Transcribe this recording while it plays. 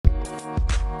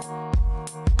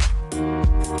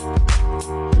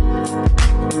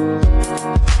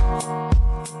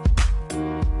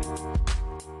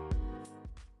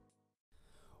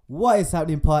What is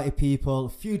happening, party people,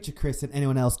 future Chris and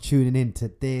anyone else tuning in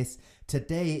to this?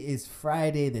 Today is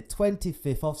Friday the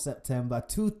 25th of September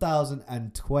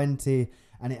 2020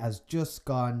 and it has just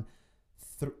gone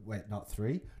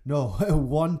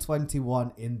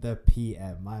 1:21 in the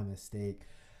PM. My mistake.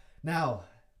 Now,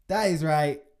 that is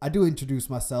right. I do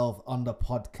introduce myself on the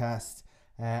podcast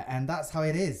and that's how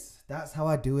it is. That's how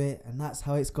I do it and that's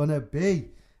how it's gonna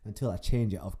be until I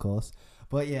change it, of course.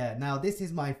 But yeah, now this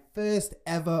is my first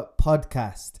ever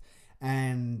podcast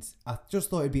and I just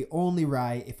thought it'd be only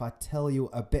right if I tell you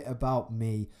a bit about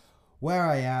me, who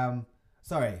I am,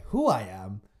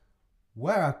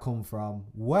 where I come from,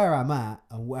 where I'm at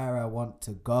and where I want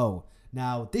to go.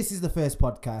 Now, this is the first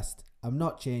podcast. I'm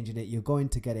not changing it. You're going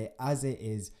to get it as it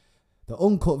is. The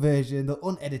uncut version, the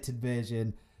unedited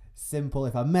version. Simple.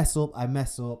 If I mess up, I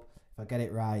mess up. If I get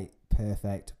it right,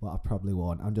 perfect. But I probably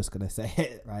won't. I'm just going to say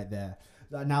it right there.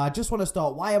 Now, I just want to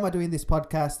start. Why am I doing this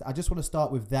podcast? I just want to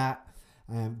start with that,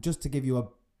 just to give you a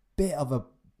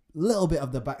little bit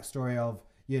of the backstory of,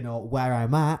 you know, where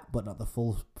I'm at, but not the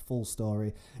full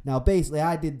story. Now, basically,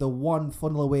 I did the One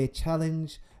Funnel Away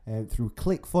challenge through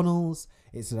ClickFunnels.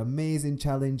 It's an amazing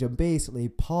challenge, and basically,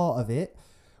 part of it,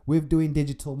 with doing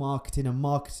digital marketing and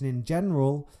marketing in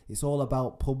general, it's all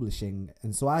about publishing.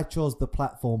 And so I chose the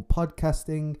platform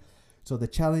podcasting. So the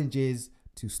challenge is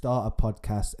to start a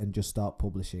podcast and just start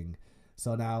publishing.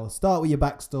 So now start with your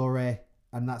backstory,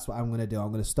 and that's what I'm going to do.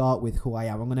 I'm going to start with who I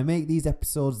am. I'm going to make these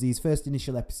first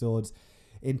initial episodes,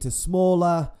 into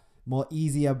smaller, more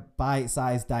easier,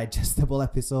 bite-sized, digestible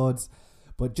episodes,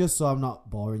 but just so I'm not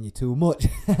boring you too much.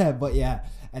 But yeah,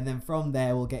 and then from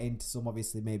there we'll get into some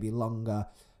obviously maybe longer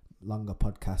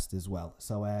podcasts as well.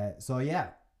 So yeah.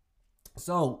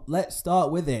 So let's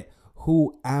start with it.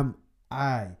 Who am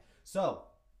I? So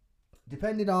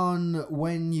depending on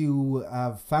when you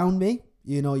have found me,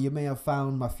 you know, you may have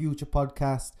found my future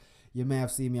podcast. You may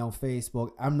have seen me on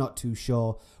Facebook. I'm not too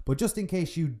sure. But just in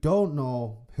case you don't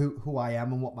know who I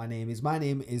am and what my name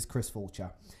is Chris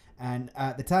Fulcher. And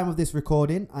at the time of this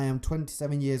recording, I am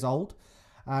 27 years old.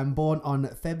 I'm born on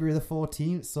February the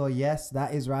 14th. So yes,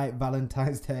 that is right,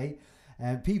 Valentine's Day.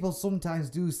 People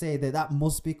sometimes do say that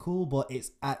must be cool, but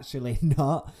it's actually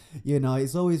not. You know,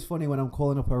 it's always funny when I'm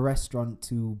calling up a restaurant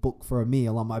to book for a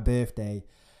meal on my birthday,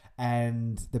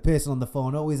 and the person on the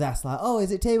phone always asks like, "Oh,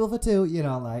 is it table for two?" You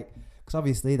know, like, because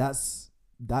obviously that's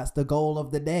the goal of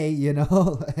the day, you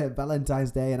know,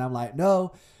 Valentine's Day, and I'm like,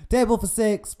 "No, table for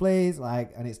six, please."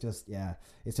 Like, and it's just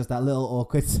that little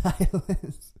awkward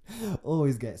silence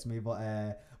always gets me.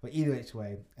 But either which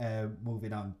way,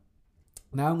 moving on.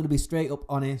 Now I'm going to be straight up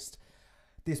honest.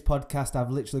 This podcast,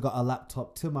 I've literally got a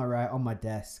laptop to my right on my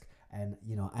desk, and,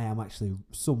 you know, I am actually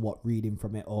somewhat reading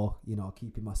from it or, you know,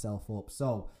 keeping myself up.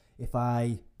 So if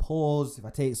I pause, if I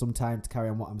take some time to carry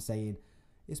on what I'm saying,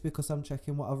 it's because I'm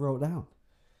checking what I've wrote down.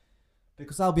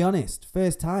 Because I'll be honest,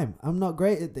 first time, I'm not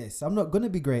great at this. I'm not going to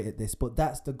be great at this, but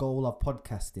that's the goal of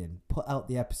podcasting. Put out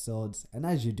the episodes, and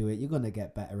as you do it, you're going to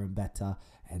get better and better,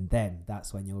 and then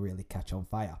that's when you'll really catch on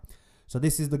fire. So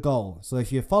this is the goal. So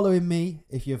if you're following me,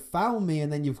 if you've found me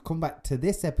and then you've come back to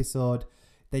this episode,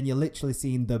 then you're literally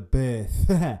seeing the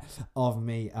birth of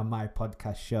me and my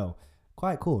podcast show.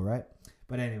 Quite cool, right?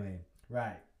 But anyway,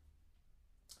 right.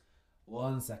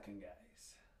 1 second,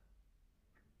 guys.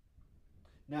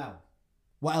 Now,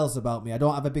 what else about me? I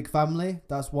don't have a big family.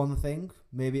 That's one thing.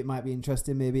 Maybe it might be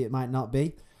interesting. Maybe it might not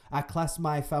be. I class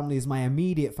my family as my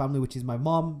immediate family, which is my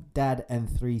mom, dad, and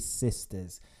 3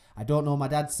 sisters. I don't know my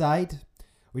dad's side.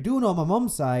 We do know my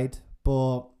mom's side,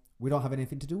 but we don't have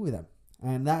anything to do with them.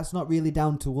 And that's not really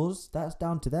down to us. That's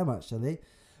down to them, actually.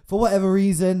 For whatever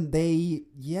reason, they,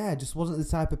 just wasn't the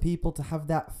type of people to have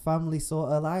that family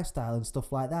sort of lifestyle and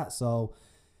stuff like that. So,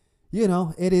 you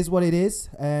know, it is what it is.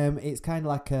 It's kind of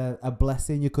like a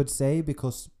blessing, you could say,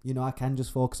 because, you know, I can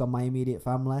just focus on my immediate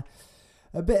family.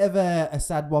 A bit of a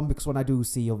sad one, because when I do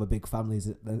see other big families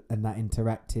and that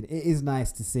interacting, it is nice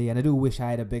to see, and I do wish I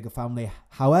had a bigger family.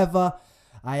 However,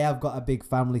 I have got a big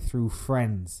family through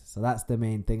friends, so that's the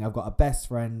main thing. I've got a best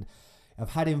friend.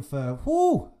 I've had him for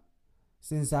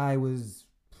since I was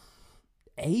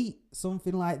 8,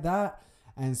 something like that,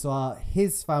 and so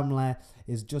his family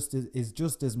is just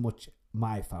as much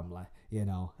my family, you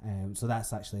know. So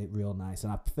that's actually real nice,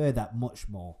 and I prefer that much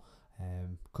more,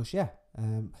 because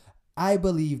I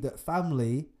believe that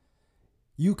family,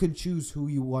 you can choose who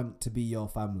you want to be your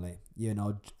family. You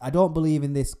know, I don't believe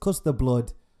in this, cuss the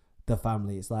blood, the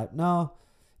family. It's like, no,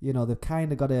 you know, they've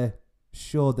kind of got to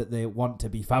show that they want to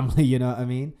be family, you know what I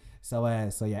mean? So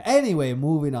yeah. Anyway,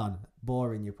 moving on.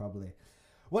 Boring you probably.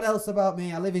 What else about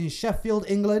me? I live in Sheffield,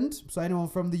 England. So anyone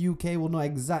from the UK will know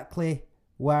exactly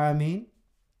where I mean.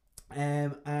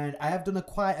 And I have done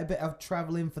quite a bit of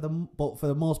traveling but for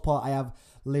the most part, I have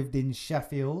lived in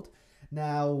Sheffield.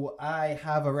 Now, I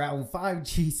have around 5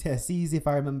 GCSEs, if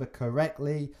I remember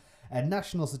correctly, a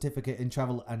national certificate in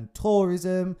travel and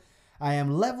tourism. I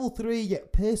am level 3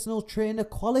 personal trainer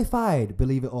qualified,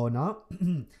 believe it or not.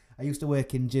 I used to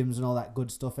work in gyms and all that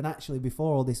good stuff. And actually,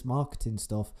 before all this marketing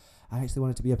stuff, I actually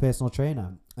wanted to be a personal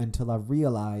trainer until I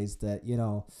realised that,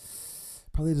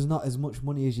 probably there's not as much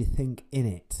money as you think in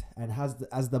it. And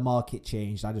as the market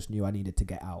changed, I just knew I needed to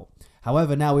get out.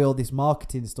 However, now with all this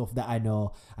marketing stuff that I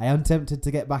know, I am tempted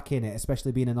to get back in it,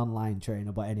 especially being an online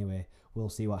trainer. But anyway, we'll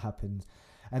see what happens.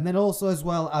 And then also as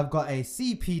well, I've got a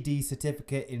CPD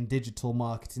certificate in digital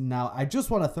marketing. Now, I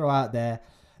just want to throw out there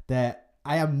that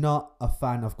I am not a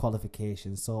fan of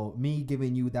qualifications. So me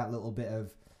giving you that little bit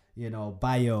of,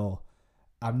 bio,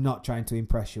 I'm not trying to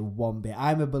impress you one bit.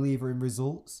 I'm a believer in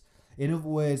results. In other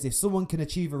words, if someone can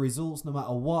achieve a results no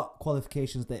matter what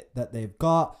qualifications that they've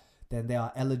got, then they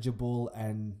are eligible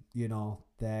and,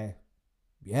 they're,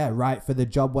 right for the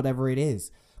job, whatever it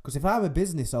is. Because if I'm a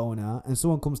business owner and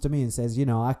someone comes to me and says,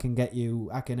 I can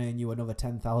earn you another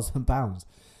 £10,000,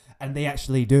 and they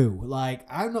actually do,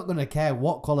 I'm not going to care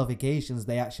what qualifications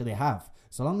they actually have.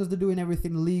 So long as they're doing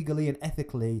everything legally and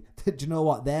ethically, do you know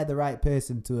what? They're the right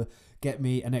person to get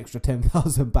me an extra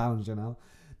 £10,000,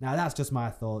 Now, that's just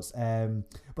my thoughts.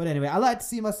 But anyway, I like to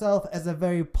see myself as a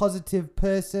very positive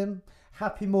person,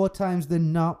 happy more times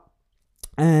than not.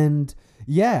 And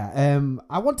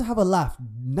I want to have a laugh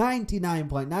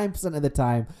 99.9% of the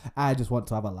time. I just want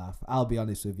to have a laugh. I'll be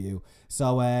honest with you.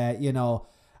 So,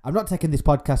 I'm not taking this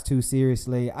podcast too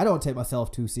seriously. I don't take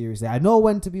myself too seriously. I know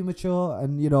when to be mature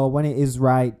and, when it is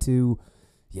right to,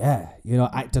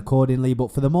 act accordingly.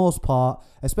 But for the most part,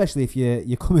 especially if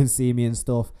you come and see me and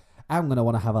stuff, I'm going to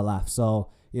want to have a laugh. So,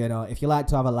 if you like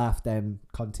to have a laugh, then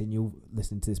continue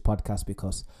listening to this podcast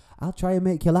because I'll try and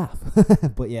make you laugh.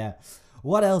 But yeah.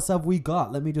 What else have we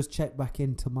got? Let me just check back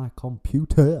into my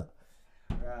computer.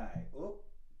 Right. Oh.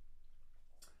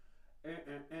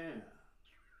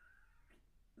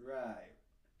 Right.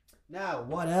 Now,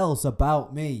 what else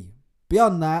about me?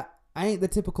 Beyond that, I ain't the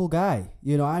typical guy.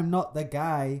 I'm not the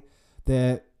guy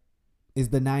that is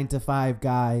the 9-to-5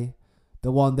 guy,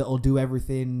 the one that'll do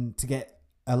everything to get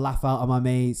a laugh out of my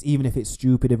mates, even if it's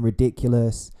stupid and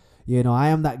ridiculous. I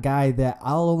am that guy that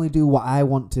I'll only do what I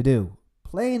want to do.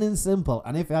 Plain and simple.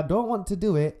 And if I don't want to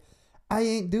do it, I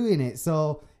ain't doing it.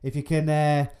 So if you can,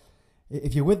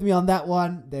 if you're with me on that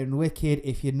one, then wicked.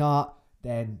 If you're not,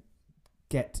 then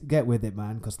get with it,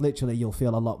 man. Because literally you'll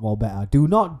feel a lot more better. Do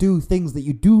not do things that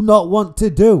you do not want to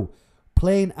do.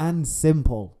 Plain and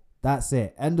simple. That's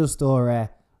it. End of story.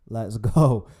 Let's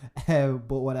go. But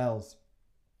what else?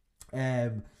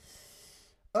 Let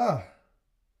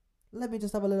me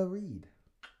just have a little read.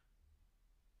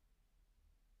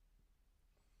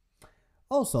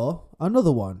 Also,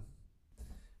 another one.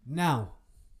 Now,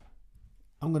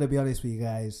 I'm going to be honest with you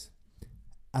guys.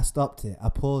 I stopped it. I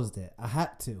paused it. I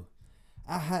had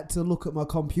to look at my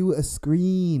computer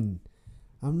screen.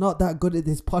 I'm not that good at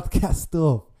this podcast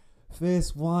stuff.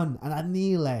 First one. And I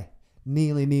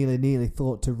nearly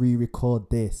thought to re-record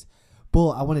this. But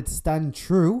I wanted to stand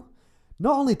true.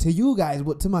 Not only to you guys,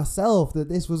 but to myself. That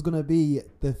this was going to be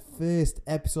the first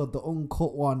episode, the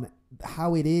uncut one.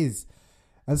 How it is.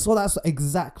 And so that's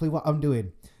exactly what I'm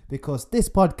doing. Because this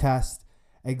podcast,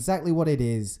 exactly what it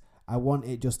is, I want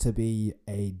it just to be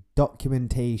a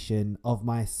documentation of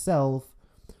myself,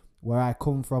 where I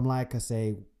come from, like I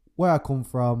say, where I come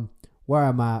from, where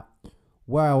I'm at,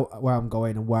 where I'm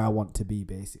going and where I want to be,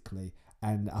 basically.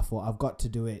 And I thought I've got to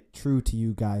do it true to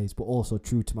you guys, but also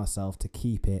true to myself to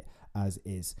keep it as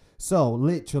is. So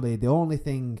literally the only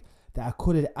thing that I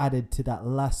could have added to that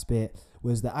last bit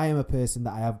was that I am a person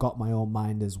that I have got my own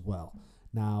mind as well.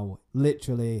 Now,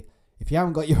 literally, if you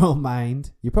haven't got your own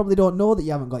mind, you probably don't know that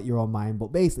you haven't got your own mind,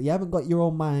 but basically you haven't got your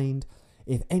own mind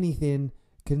if anything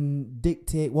can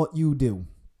dictate what you do,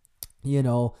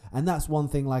 and that's one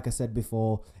thing, like I said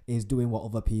before, is doing what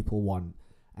other people want.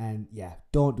 And yeah,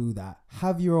 don't do that.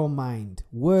 Have your own mind.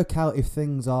 Work out if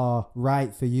things are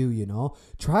right for you,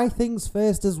 Try things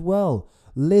first as well.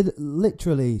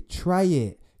 Literally, try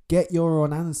it. Get your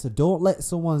own answer. Don't let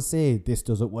someone say this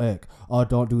doesn't work or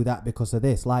don't do that because of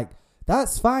this.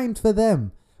 That's fine for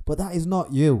them, but that is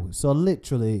not you. So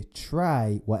literally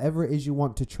try whatever it is you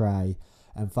want to try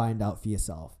and find out for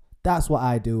yourself. That's what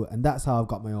I do, and that's how I've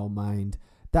got my own mind.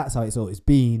 That's how it's always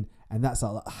been, and that's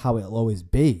how it'll always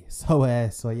be. So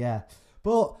yeah.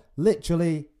 But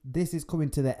literally, this is coming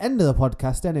to the end of the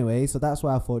podcast anyway, so that's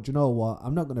why I thought, you know what,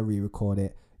 I'm not going to re-record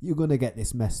it. You're going to get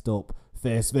this messed up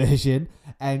first version.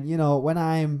 And, you know, when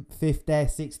I'm 50,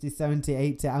 60, 70,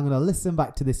 80, I'm going to listen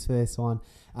back to this first one.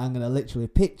 I'm going to literally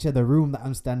picture the room that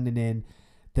I'm standing in.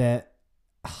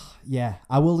 Yeah,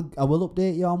 I will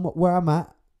update you on where I'm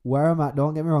at.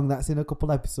 Don't get me wrong, that's in a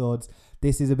couple episodes.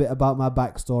 This is a bit about my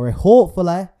backstory.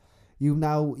 Hopefully, you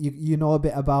know a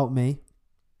bit about me.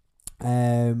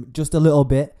 Just a little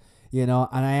bit, you know,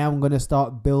 and I am going to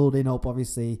start building up,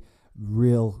 obviously,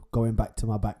 going back to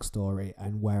my backstory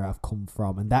and where I've come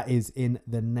from. And that is in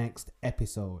the next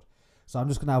episode. So I'm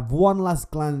just going to have one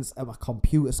last glance at my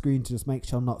computer screen to just make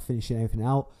sure I'm not finishing everything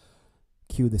out.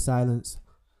 Cue the silence.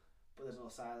 But there's no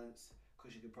silence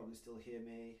because you can probably still hear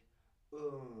me.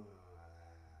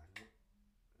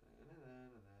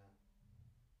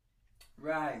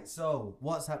 Right, so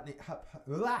what's happening?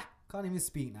 Can't even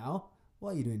speak now. What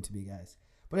are you doing to me, guys?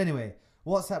 But anyway,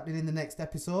 what's happening in the next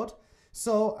episode?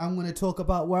 So I'm going to talk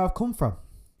about where I've come from.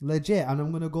 Legit. And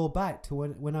I'm going to go back to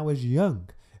when I was young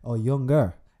or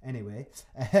younger. Anyway,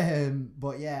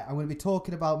 but yeah, I'm going to be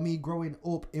talking about me growing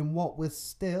up in what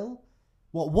was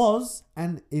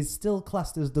and is still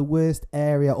classed as the worst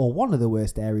area or one of the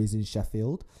worst areas in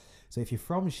Sheffield. So if you're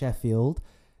from Sheffield,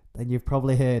 then you've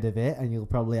probably heard of it and you'll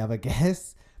probably have a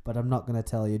guess, but I'm not going to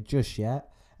tell you just yet.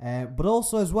 But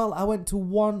also as well, I went to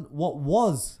what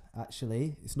was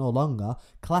actually, it's no longer,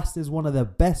 classed as one of the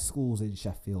best schools in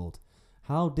Sheffield.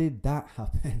 How did that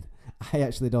happen? I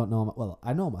actually don't know. Well,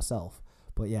 I know myself,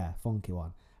 but yeah, funky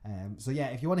one. So yeah,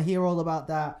 if you want to hear all about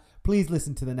that, please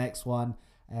listen to the next one.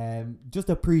 Just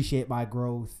appreciate my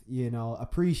growth, you know,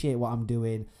 appreciate what I'm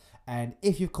doing. And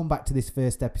if you've come back to this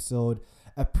first episode,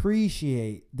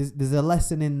 appreciate there's a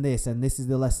lesson in this, and this is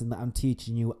the lesson that I'm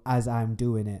teaching you as I'm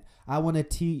doing it. I want to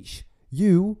teach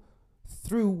you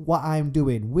through what I'm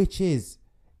doing, which is,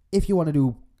 if you want to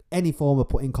do any form of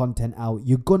putting content out,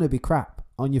 you're gonna be crap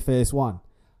on your first one.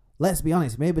 Let's be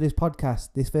honest, maybe this podcast,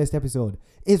 this first episode,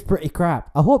 is pretty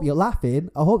crap. I hope you're laughing,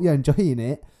 I hope you're enjoying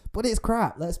it, but it's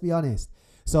crap, let's be honest.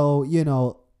 So, you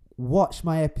know, watch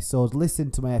my episodes,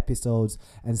 listen to my episodes,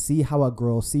 and see how I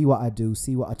grow, see what I do,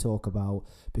 see what I talk about.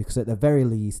 Because at the very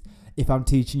least, if I'm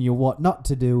teaching you what not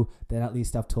to do, then at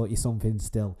least I've taught you something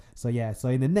still. So yeah, so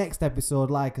in the next episode,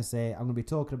 like I say, I'm going to be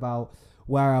talking about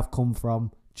where I've come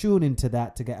from. Tune into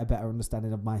that to get a better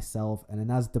understanding of myself. And then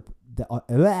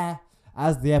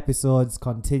as the episodes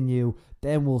continue,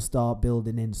 then we'll start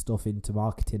building in stuff into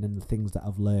marketing and the things that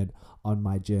I've learned on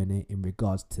my journey in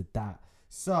regards to that.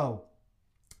 So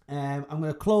I'm going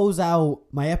to close out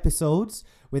my episodes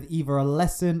with either a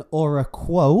lesson or a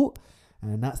quote.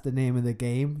 And that's the name of the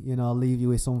game. You know, I'll leave you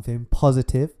with something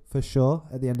positive for sure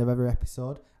at the end of every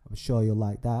episode. I'm sure you'll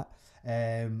like that.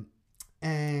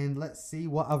 And let's see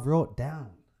what I've wrote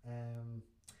down.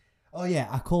 Oh yeah,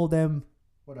 I call them,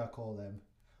 what do I call them?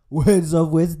 Words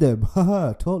of wisdom.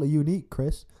 Totally unique,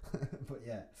 Chris. But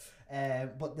yeah.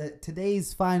 But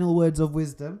today's final words of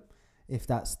wisdom, if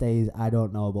that stays, I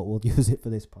don't know, but we'll use it for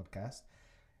this podcast.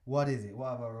 What is it?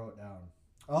 What have I wrote down?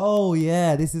 Oh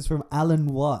yeah, this is from Alan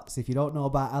Watts. If you don't know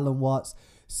about Alan Watts,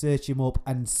 search him up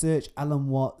and search Alan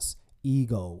Watts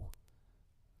ego.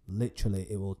 Literally,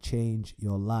 it will change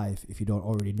your life if you don't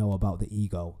already know about the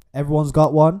ego. Everyone's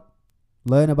got one.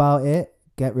 Learn about it.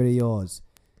 Get rid of yours.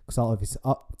 Because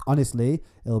honestly,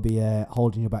 it'll be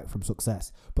holding you back from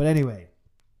success. But anyway,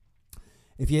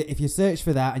 if you search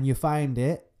for that and you find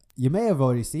it, you may have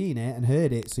already seen it and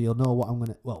heard it, so you'll know what I'm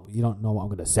going to... Well, you don't know what I'm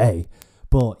going to say,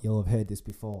 but you'll have heard this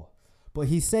before. But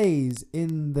he says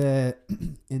in the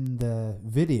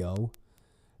video,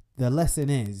 the lesson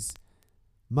is,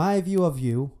 my view of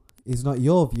you is not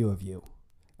your view of you,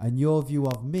 and your view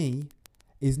of me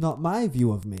is not my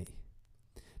view of me.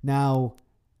 Now,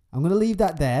 I'm going to leave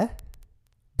that there,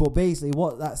 but basically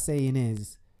what that's saying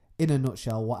is, in a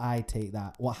nutshell, what I take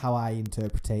that, how I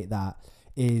interpret that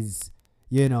is,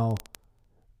 you know,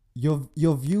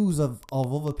 your views of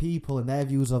other people and their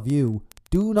views of you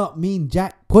do not mean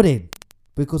jack pudding,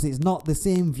 because it's not the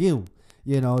same view.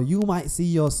 You know, you might see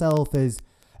yourself as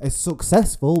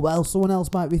successful, while someone else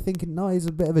might be thinking, no, he's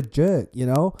a bit of a jerk, you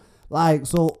know? Like,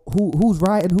 so who's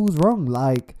right and who's wrong?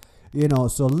 Like, you know,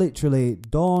 so literally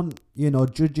don't, you know,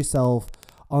 judge yourself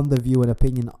on the view and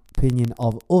opinion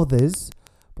of others,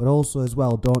 but also as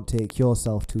well, don't take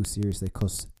yourself too seriously,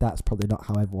 because that's probably not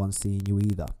how everyone's seeing you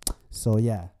either. So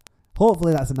yeah,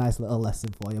 hopefully that's a nice little lesson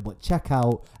for you. But check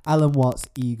out Alan Watts'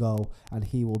 ego, and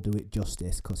he will do it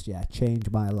justice, because yeah,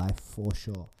 changed my life for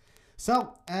sure.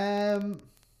 So I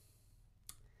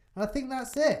think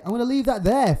that's it. I'm going to leave that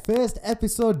there. First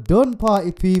episode done,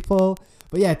 party people.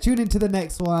 But yeah, tune into the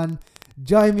next one.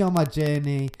 Join me on my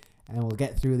journey, and we'll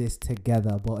get through this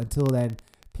together. But until then,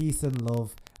 peace and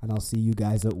love. and I'll see you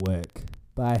guys at work.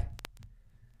 Bye.